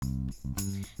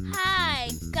Hi,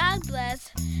 God bless.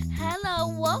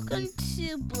 Hello, welcome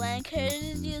to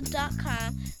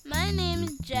BlendCourtesYou.com. My name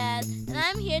is Jazz, and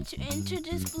I'm here to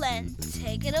introduce Blend.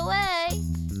 Take it away.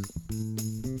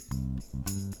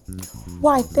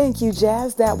 Why, thank you,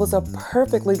 Jazz. That was a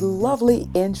perfectly lovely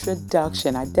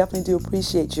introduction. I definitely do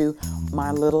appreciate you,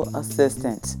 my little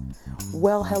assistant.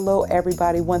 Well, hello,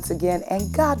 everybody, once again,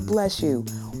 and God bless you.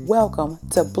 Welcome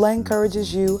to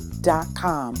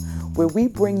BlendCouragesYou.com, where we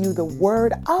bring you the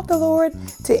word of the Lord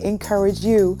to encourage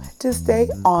you to stay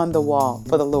on the wall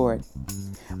for the Lord.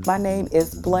 My name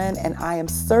is Blend, and I am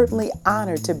certainly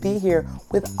honored to be here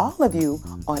with all of you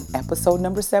on episode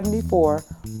number 74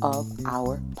 of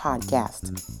our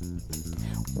podcast.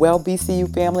 Well,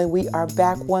 BCU family, we are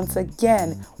back once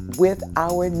again with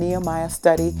our Nehemiah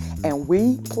study, and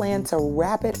we plan to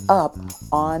wrap it up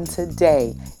on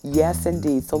today. Yes,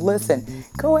 indeed. So listen,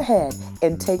 go ahead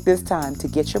and take this time to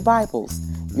get your Bibles,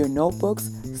 your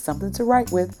notebooks, something to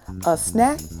write with, a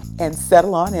snack, and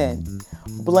settle on in.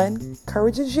 Blend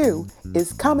Encourages You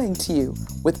is coming to you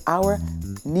with our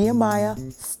Nehemiah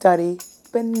study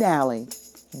finale.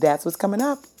 That's what's coming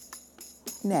up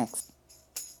next.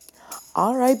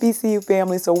 All right, BCU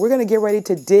family, so we're going to get ready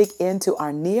to dig into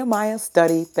our Nehemiah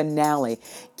study finale.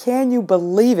 Can you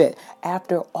believe it?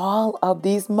 After all of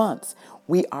these months,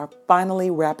 we are finally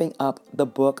wrapping up the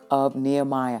book of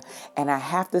Nehemiah. And I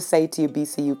have to say to you,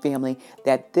 BCU family,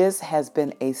 that this has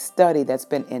been a study that's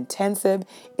been intensive,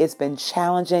 it's been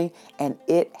challenging, and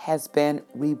it has been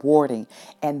rewarding.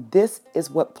 And this is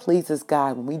what pleases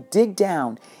God when we dig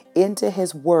down into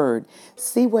His Word,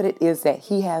 see what it is that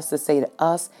He has to say to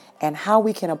us, and how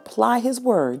we can apply His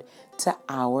Word to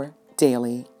our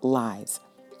daily lives.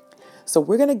 So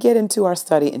we're going to get into our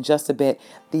study in just a bit.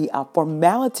 The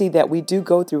formality that we do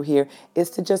go through here is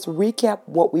to just recap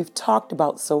what we've talked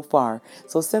about so far.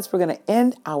 So since we're going to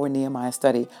end our Nehemiah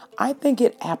study, I think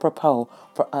it apropos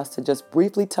for us to just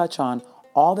briefly touch on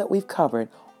all that we've covered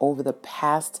over the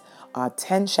past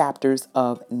 10 chapters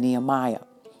of Nehemiah.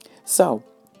 So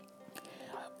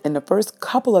in the first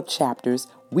couple of chapters,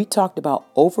 we talked about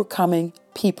overcoming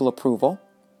people approval.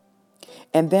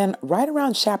 And then right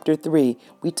around chapter 3,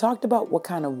 we talked about what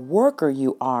kind of worker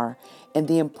you are and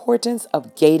the importance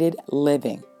of gated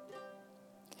living.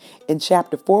 In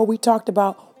chapter 4, we talked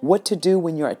about what to do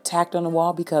when you're attacked on the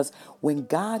wall, because when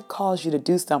God calls you to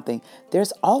do something,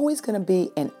 there's always going to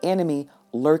be an enemy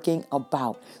lurking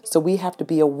about. So we have to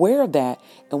be aware of that,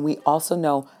 and we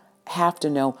also have to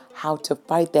know how to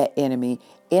fight that enemy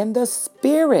in the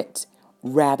spirit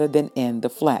rather than in the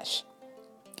flesh.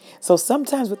 So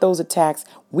sometimes with those attacks,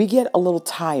 we get a little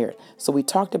tired. So we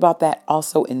talked about that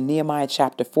also in Nehemiah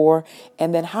chapter 4,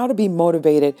 and then how to be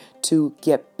motivated to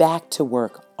get back to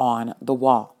work on the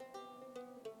wall.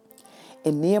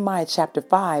 In Nehemiah chapter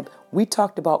 5, we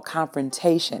talked about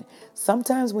confrontation.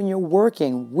 Sometimes when you're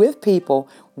working with people,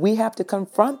 we have to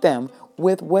confront them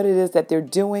with what it is that they're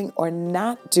doing or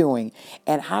not doing.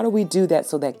 And how do we do that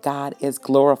so that God is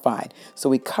glorified? So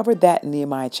we covered that in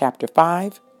Nehemiah chapter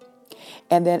 5.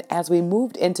 And then as we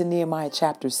moved into Nehemiah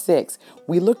chapter 6,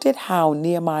 we looked at how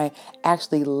Nehemiah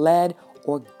actually led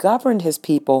or governed his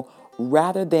people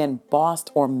rather than bossed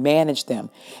or managed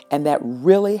them. And that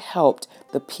really helped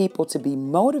the people to be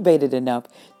motivated enough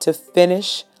to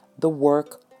finish the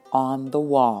work on the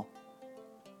wall.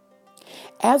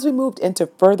 As we moved into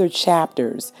further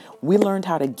chapters, we learned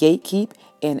how to gatekeep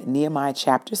in Nehemiah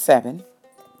chapter 7.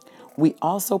 We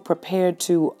also prepared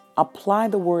to apply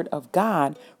the word of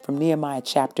God from Nehemiah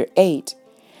chapter 8.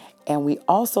 And we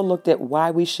also looked at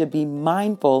why we should be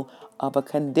mindful of a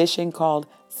condition called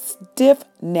stiff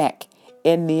neck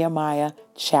in Nehemiah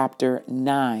chapter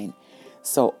 9.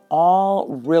 So all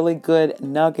really good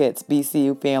nuggets,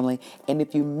 BCU family. And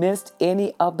if you missed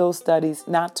any of those studies,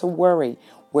 not to worry.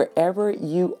 Wherever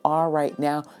you are right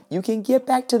now, you can get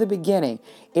back to the beginning.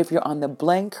 If you're on the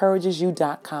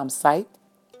BlendCouragesYou.com site,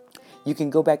 you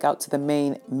can go back out to the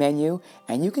main menu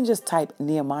and you can just type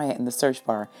Nehemiah in the search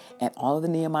bar, and all of the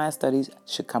Nehemiah studies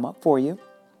should come up for you.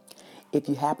 If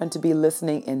you happen to be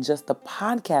listening in just the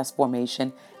podcast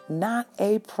formation, not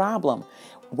a problem.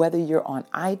 Whether you're on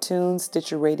iTunes,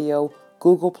 Stitcher Radio,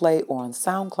 Google Play, or on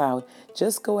SoundCloud,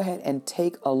 just go ahead and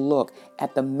take a look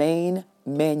at the main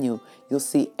menu. You'll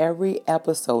see every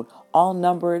episode all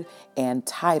numbered and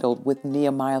titled with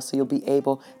Nehemiah, so you'll be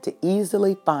able to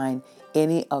easily find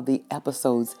any of the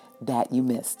episodes that you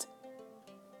missed.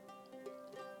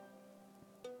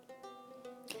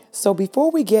 So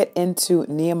before we get into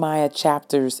Nehemiah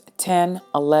chapters 10,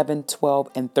 11, 12,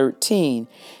 and 13,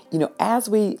 as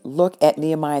we look at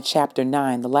Nehemiah chapter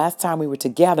 9, the last time we were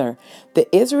together,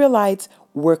 the Israelites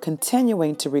were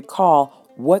continuing to recall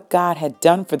what God had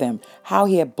done for them, how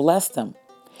he had blessed them.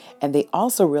 And they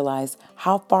also realized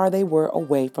how far they were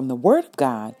away from the Word of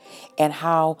God and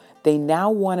how they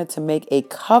now wanted to make a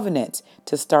covenant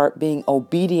to start being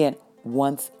obedient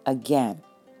once again.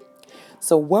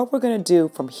 So what we're going to do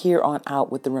from here on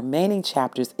out with the remaining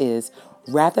chapters is,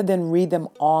 rather than read them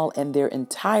all in their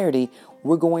entirety,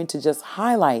 we're going to just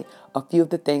highlight a few of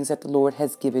the things that the Lord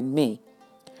has given me.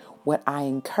 What I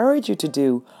encourage you to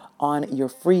do on your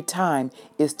free time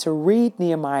is to read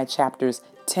Nehemiah chapters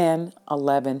 10,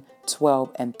 11,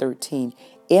 12, and 13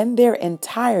 in their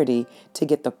entirety to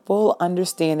get the full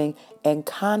understanding and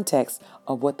context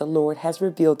of what the Lord has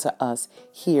revealed to us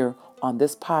here on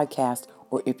this podcast,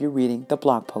 or if you're reading the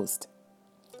blog post.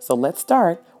 So let's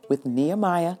start with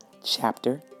Nehemiah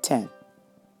chapter 10.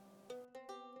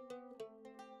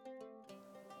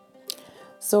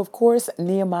 So, of course,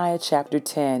 Nehemiah chapter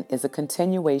 10 is a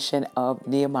continuation of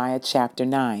Nehemiah chapter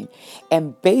 9.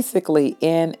 And basically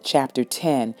in chapter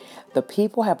 10, the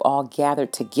people have all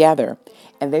gathered together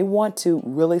and they want to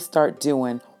really start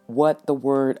doing what the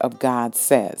Word of God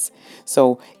says.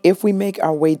 So if we make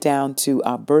our way down to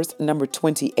verse number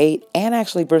 28 and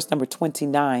actually verse number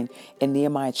 29 in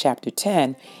Nehemiah chapter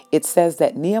 10, it says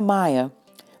that Nehemiah,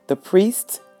 the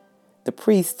priests,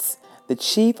 the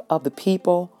chief of the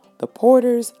people, the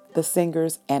porters, the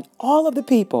singers, and all of the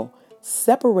people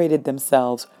separated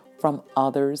themselves from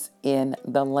others in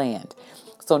the land.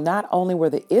 So not only were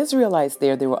the Israelites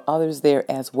there were others there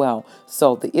as well.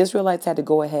 So the Israelites had to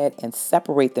go ahead and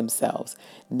separate themselves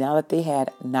now that they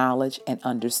had knowledge and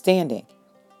understanding.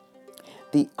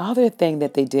 The other thing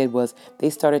that they did was they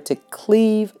started to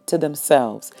cleave to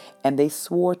themselves, and they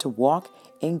swore to walk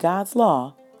in God's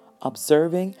law,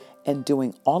 observing and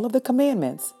doing all of the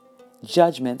commandments,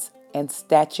 judgments, and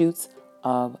statutes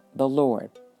of the Lord.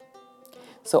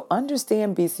 So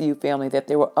understand, BCU family, that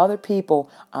there were other people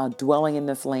dwelling in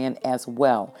this land as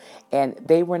well. And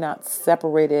they were not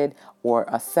separated or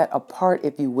set apart,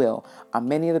 if you will.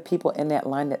 Many of the people in that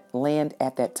land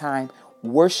at that time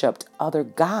worshiped other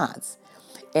gods.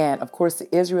 And of course,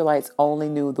 the Israelites only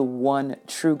knew the one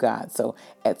true God. So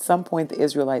at some point, the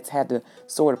Israelites had to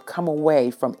sort of come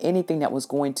away from anything that was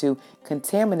going to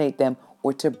contaminate them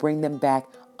or to bring them back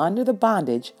under the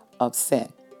bondage of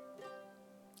sin.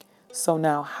 So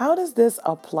now, how does this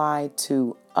apply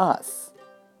to us?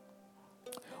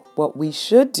 What we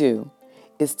should do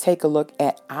is take a look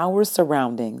at our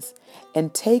surroundings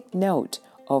and take note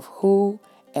of who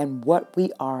and what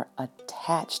we are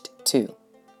attached to.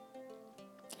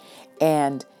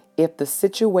 And if the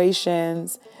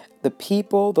situations, the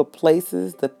people, the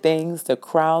places, the things, the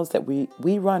crowds that we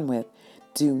run with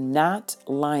do not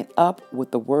line up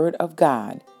with the Word of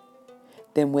God,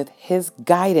 then with His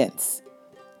guidance,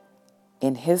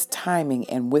 in His timing,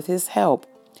 and with His help,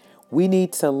 we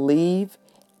need to leave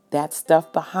that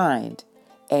stuff behind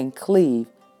and cleave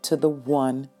to the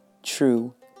one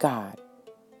true God.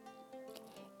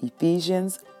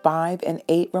 Ephesians 5 and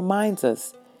 8 reminds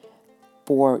us,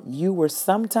 for you were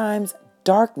sometimes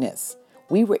darkness.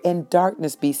 We were in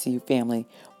darkness, BCU family,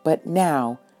 but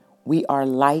now we are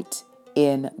light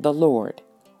in the Lord.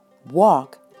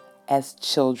 Walk as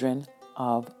children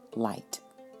of light.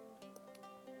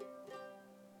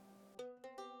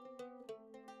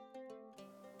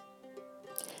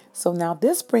 So now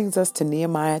this brings us to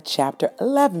Nehemiah chapter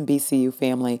 11, BCU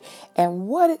family. And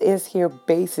what it is here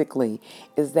basically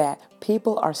is that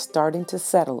people are starting to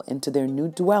settle into their new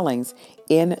dwellings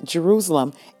in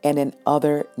Jerusalem and in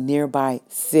other nearby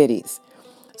cities.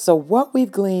 So what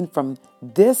we've gleaned from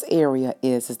this area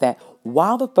is that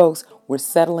while the folks were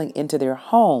settling into their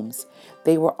homes,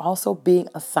 they were also being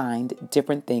assigned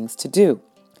different things to do.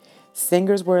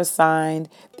 Singers were assigned.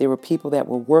 There were people that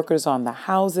were workers on the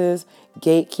houses,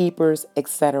 gatekeepers,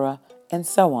 etc., and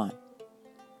so on.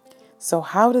 So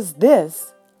how does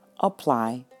this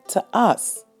apply to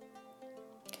us?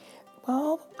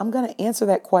 Well, I'm going to answer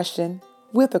that question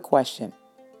with a question.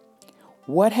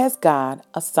 What has God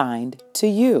assigned to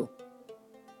you?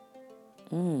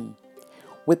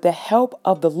 With the help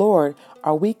of the Lord,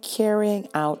 are we carrying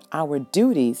out our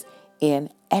duties in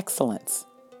excellence?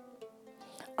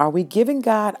 Are we giving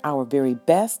God our very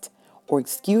best or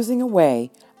excusing away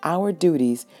our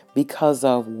duties because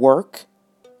of work,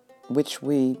 which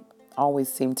we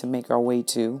always seem to make our way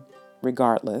to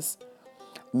regardless?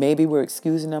 Maybe we're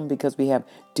excusing them because we have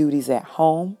duties at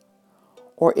home.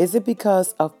 Or is it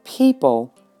because of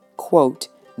people, quote,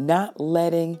 not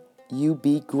letting you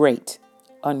be great,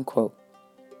 unquote?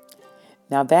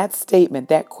 Now that statement,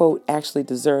 that quote actually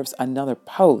deserves another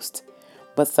post,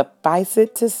 but suffice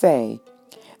it to say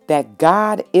that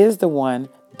God is the one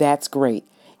that's great.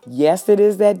 Yes, it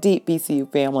is that deep,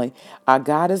 BCU family. Our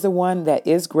God is the one that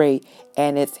is great,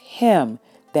 and it's Him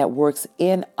that works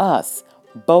in us,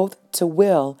 both to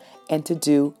will and to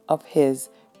do of His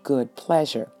good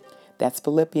pleasure. That's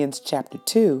Philippians chapter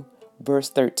 2, verse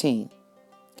 13.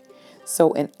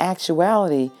 So in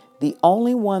actuality, the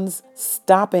only ones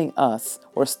stopping us,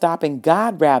 or stopping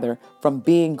God rather, from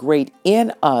being great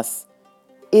in us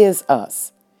is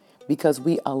us, because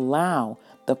we allow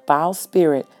the foul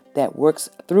spirit that works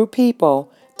through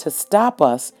people to stop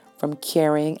us from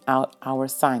carrying out our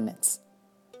assignments.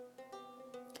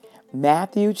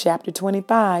 Matthew chapter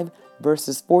 25,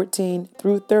 verses 14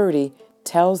 through 30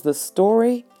 tells the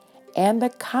story and the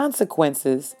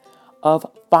consequences of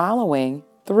following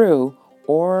through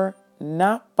or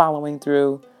not following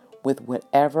through with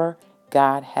whatever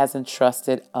God has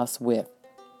entrusted us with.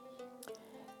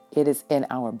 It is in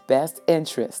our best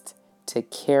interest to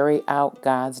carry out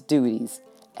God's duties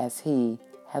as He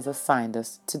has assigned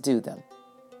us to do them.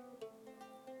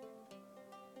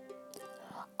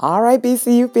 All right,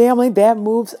 BCU family, that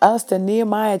moves us to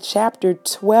Nehemiah chapter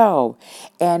 12.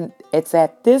 And it's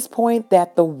at this point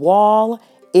that the wall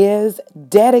is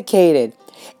dedicated.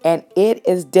 And it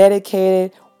is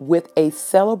dedicated with a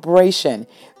celebration.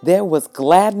 There was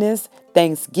gladness,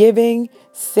 thanksgiving,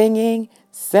 singing,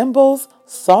 cymbals,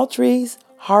 psalteries,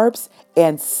 harps,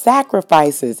 and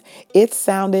sacrifices. It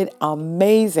sounded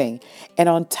amazing. And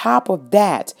on top of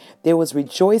that, there was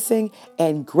rejoicing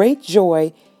and great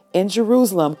joy in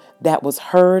Jerusalem that was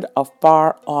heard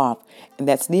afar off. And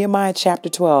that's Nehemiah chapter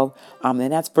 12.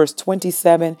 And that's verse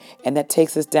 27. And that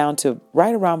takes us down to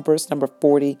right around verse number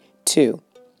 42.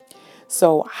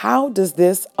 So how does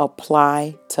this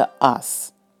apply to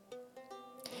us?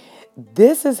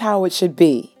 This is how it should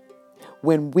be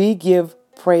when we give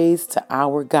praise to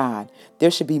our God.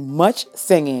 There should be much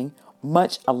singing,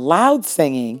 much loud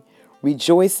singing,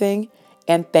 rejoicing,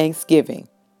 and thanksgiving.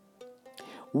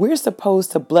 We're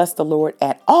supposed to bless the Lord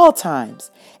at all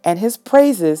times, and His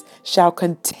praises shall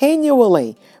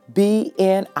continually be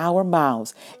in our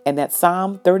mouths. And that's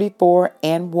Psalm 34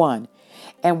 and 1.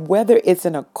 And whether it's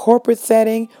in a corporate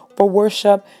setting for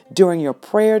worship, during your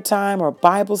prayer time or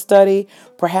Bible study,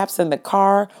 perhaps in the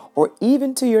car, or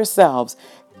even to yourselves,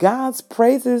 God's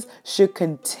praises should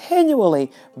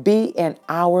continually be in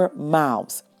our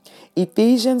mouths.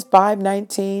 Ephesians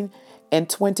 5:19 and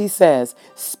 20 says,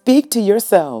 speak to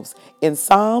yourselves in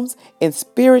psalms, in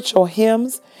spiritual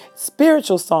hymns,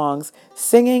 spiritual songs,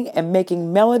 singing and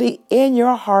making melody in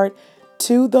your heart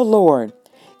to the Lord,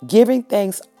 giving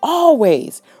thanks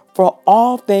always for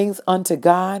all things unto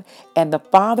God and the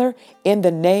Father in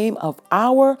the name of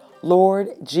our Lord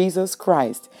Jesus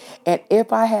Christ. And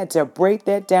if I had to break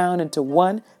that down into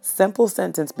one simple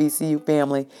sentence, BCU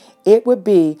family, it would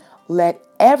be, let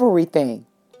everything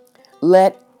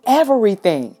that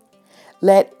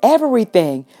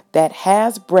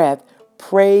has breath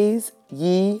praise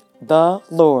ye the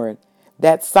Lord.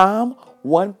 That's Psalm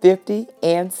 150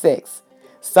 and 6.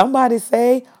 Somebody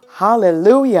say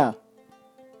hallelujah.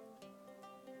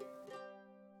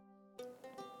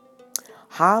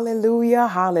 Hallelujah,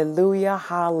 hallelujah,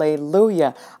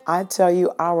 hallelujah. I tell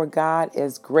you, our God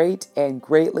is great and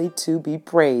greatly to be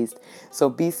praised.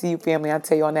 So BCU family, I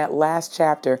tell you, on that last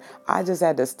chapter, I just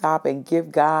had to stop and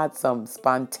give God some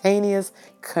spontaneous,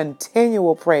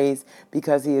 continual praise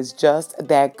because He is just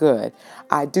that good.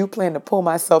 I do plan to pull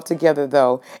myself together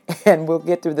though, and we'll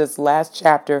get through this last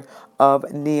chapter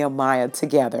of Nehemiah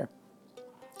together.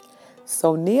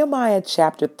 So Nehemiah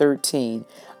chapter 13,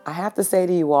 I have to say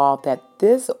to you all that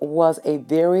this was a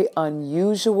very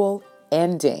unusual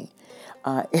ending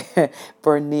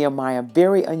for Nehemiah.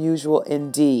 Very unusual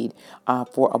indeed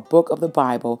for a book of the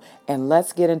Bible. And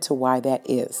let's get into why that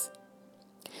is.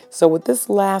 So with this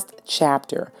last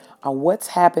chapter, what's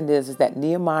happened is that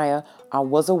Nehemiah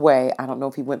was away. I don't know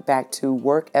if he went back to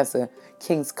work as a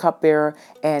king's cupbearer,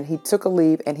 and he took a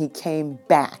leave and he came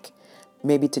back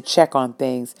maybe to check on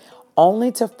things,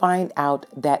 only to find out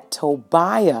that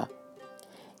Tobiah,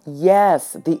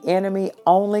 yes, the enemy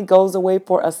only goes away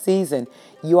for a season.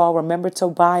 You all remember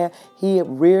Tobiah? He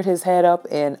reared his head up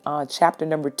in chapter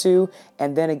number 2,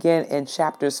 and then again in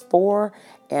chapters 4,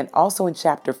 and also in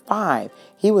chapter 5.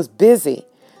 He was busy.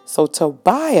 So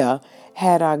Tobiah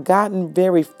had gotten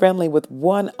very friendly with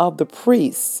one of the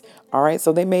priests. All right,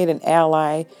 so they made an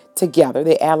ally together.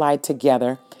 They allied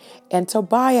together. And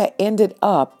Tobiah ended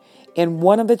up in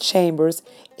one of the chambers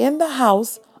in the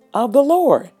house of the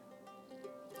Lord.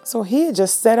 So he had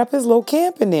just set up his little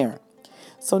camp in there.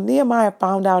 So Nehemiah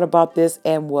found out about this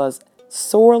and was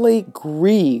sorely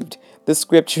grieved the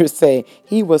scriptures say.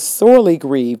 He was sorely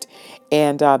grieved.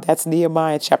 And that's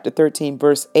Nehemiah chapter 13,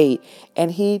 verse 8.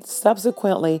 And he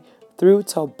subsequently threw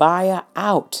Tobiah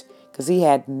out because he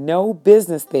had no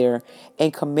business there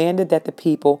and commanded that the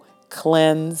people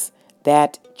cleanse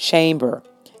that chamber.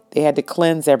 They had to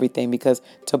cleanse everything because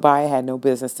Tobiah had no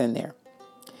business in there.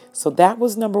 So that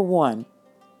was number one.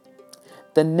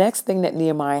 The next thing that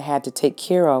Nehemiah had to take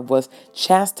care of was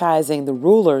chastising the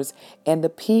rulers and the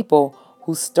people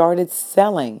who started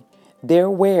selling their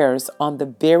wares on the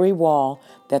very wall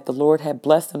that the Lord had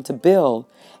blessed them to build.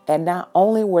 And not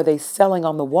only were they selling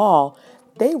on the wall,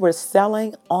 they were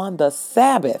selling on the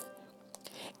Sabbath.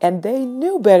 And they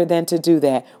knew better than to do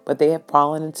that, but they had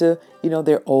fallen into,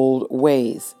 their old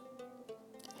ways.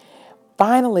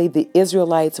 Finally, the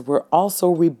Israelites were also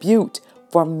rebuked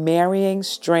for marrying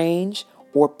strange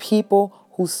or people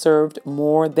who served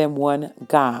more than one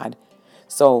God.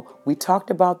 So we talked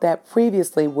about that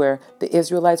previously, where the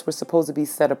Israelites were supposed to be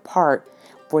set apart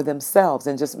for themselves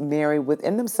and just marry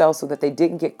within themselves so that they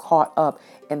didn't get caught up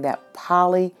in that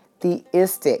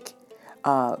polytheistic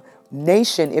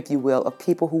nation, if you will, of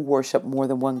people who worship more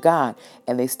than one God.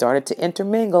 And they started to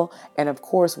intermingle. And of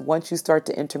course, once you start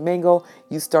to intermingle,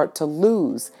 you start to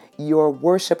lose your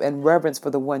worship and reverence for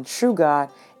the one true God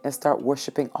and start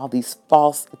worshiping all these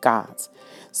false gods.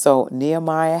 So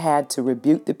Nehemiah had to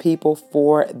rebuke the people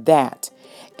for that.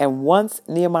 And once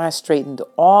Nehemiah straightened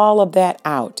all of that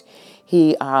out,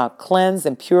 he cleansed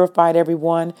and purified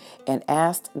everyone and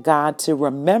asked God to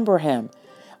remember him.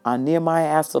 Nehemiah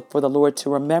asked for the Lord to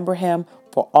remember him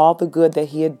for all the good that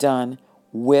he had done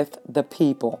with the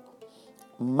people.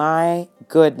 My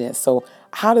goodness. So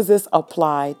how does this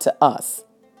apply to us?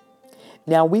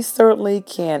 Now, we certainly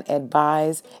can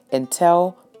advise and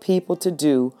tell people to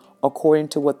do according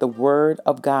to what the Word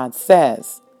of God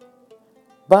says,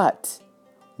 but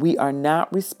we are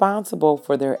not responsible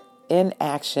for their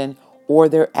inaction or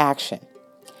their action.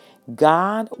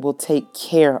 God will take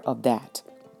care of that.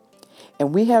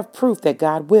 And we have proof that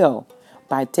God will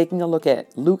by taking a look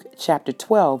at Luke chapter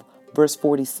 12, verse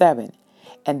 47.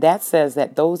 And that says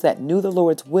that those that knew the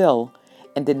Lord's will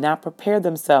and did not prepare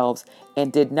themselves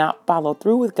and did not follow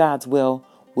through with God's will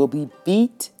be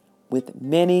beat with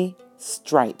many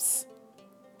stripes.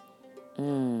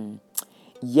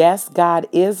 Yes, God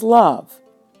is love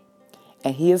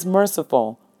and he is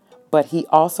merciful, but he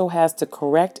also has to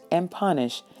correct and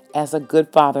punish as a good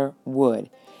father would.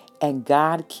 And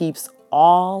God keeps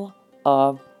all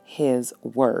of his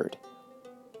word.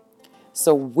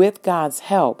 So with God's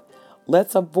help,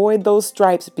 let's avoid those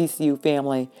stripes, BCU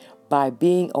family, by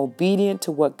being obedient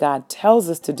to what God tells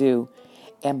us to do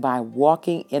and by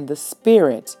walking in the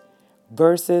Spirit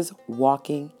versus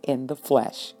walking in the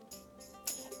flesh.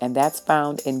 And that's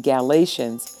found in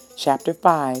Galatians chapter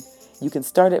 5. You can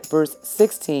start at verse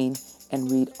 16 and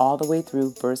read all the way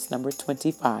through verse number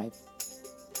 25.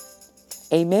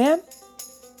 Amen.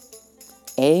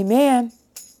 Amen.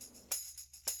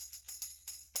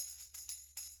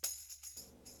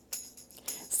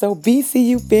 So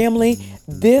BCU family,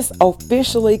 this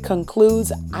officially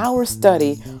concludes our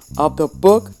study of the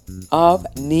book of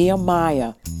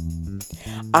Nehemiah.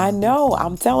 I know,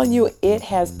 I'm telling you, it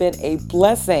has been a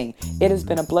blessing. It has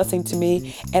been a blessing to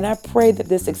me, and I pray that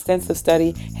this extensive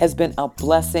study has been a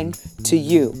blessing to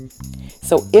you.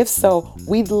 So if so,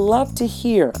 we'd love to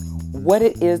hear what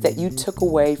it is that you took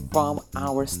away from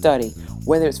our study,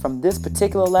 whether it's from this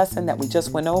particular lesson that we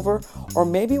just went over, or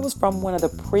maybe it was from one of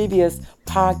the previous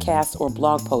podcasts or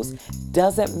blog posts.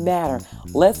 Doesn't matter.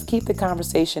 Let's keep the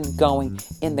conversation going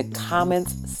in the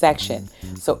comments section.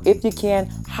 So if you can,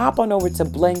 hop on over to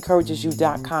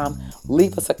blenencouragesyou.com,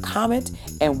 leave us a comment,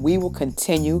 and we will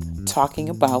continue talking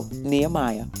about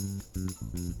Nehemiah.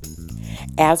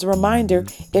 As a reminder,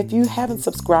 if you haven't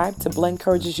subscribed to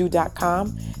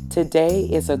blenencouragesyou.com, today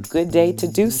is a good day to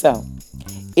do so.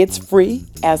 It's free,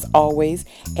 as always,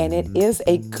 and it is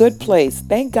a good place,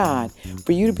 thank God,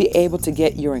 for you to be able to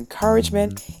get your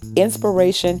encouragement,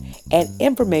 inspiration, and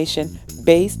information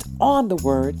based on the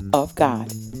Word of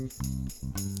God.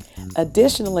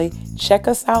 Additionally, check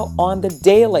us out on the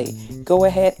daily. Go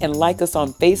ahead and like us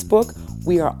on Facebook.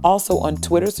 We are also on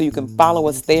Twitter, so you can follow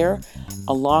us there,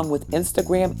 along with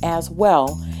Instagram as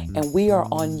well. And we are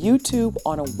on YouTube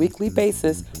on a weekly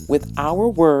basis with our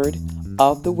Word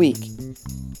of the Week.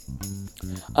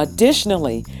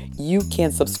 Additionally, you can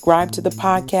subscribe to the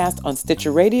podcast on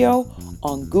Stitcher Radio,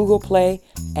 on Google Play,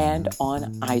 and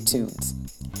on iTunes.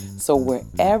 So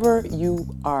wherever you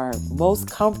are most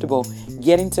comfortable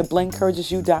getting to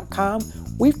blenencouragesyou.com,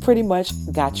 we've pretty much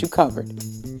got you covered.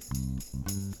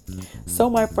 So So,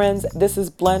 my friends, this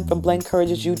is Blen from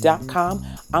BlenCouragesYou.com.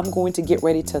 I'm going to get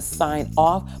ready to sign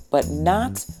off, but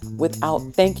not without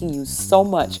thanking you so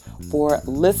much for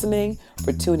listening,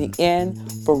 for tuning in,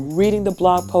 for reading the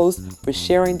blog post, for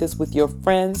sharing this with your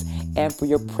friends, and for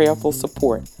your prayerful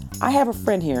support. I have a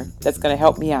friend here that's going to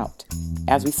help me out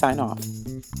as we sign off.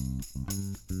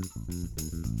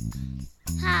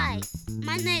 Hi,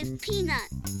 my name is Peanut.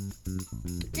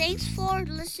 Thanks for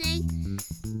listening.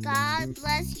 God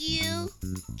bless you,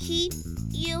 keep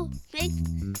you, make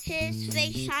his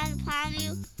face shine upon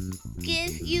you,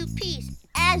 give you peace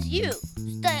as you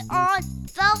stay on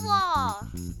the wall.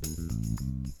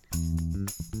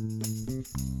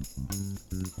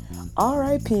 All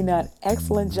right, Peanut.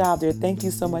 Excellent job there. Thank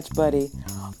you so much, buddy.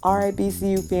 All right,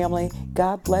 BCU family.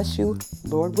 God bless you.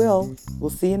 Lord will. We'll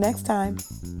see you next time.